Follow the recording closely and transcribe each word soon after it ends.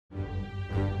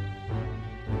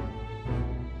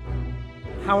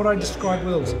How would I describe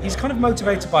Wills? He's kind of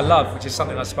motivated by love, which is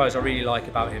something I suppose I really like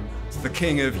about him. The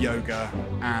king of yoga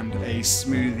and a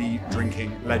smoothie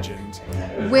drinking legend.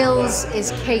 Wills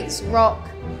is Kate's rock,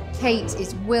 Kate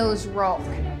is Will's rock.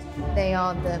 They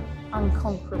are the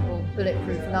unconquerable,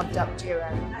 bulletproof, loved-up duo.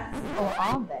 Or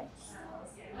are they?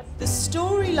 The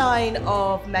storyline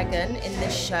of Meghan in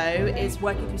this show is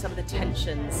working through some of the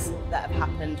tensions that have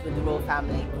happened with the royal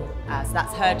family. So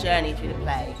that's her journey through the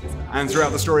play. And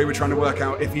throughout the story, we're trying to work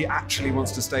out if he actually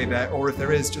wants to stay there or if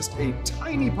there is just a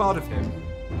tiny part of him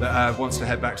that wants to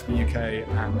head back to the UK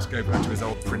and go back to his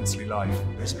old princely life.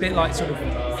 It's a bit like sort of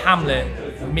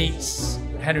Hamlet meets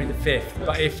Henry V,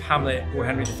 but if Hamlet or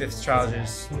Henry V's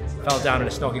trousers fell down in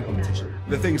a snogging competition.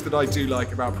 The things that I do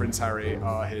like about Prince Harry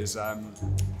are his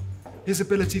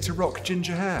ability to rock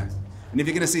ginger hair. And if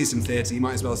you're going to see some theatre, you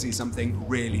might as well see something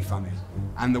really funny.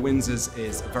 And The Windsors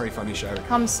is a very funny show.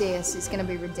 Come see us, it's going to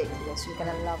be ridiculous, you're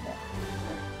going to love it.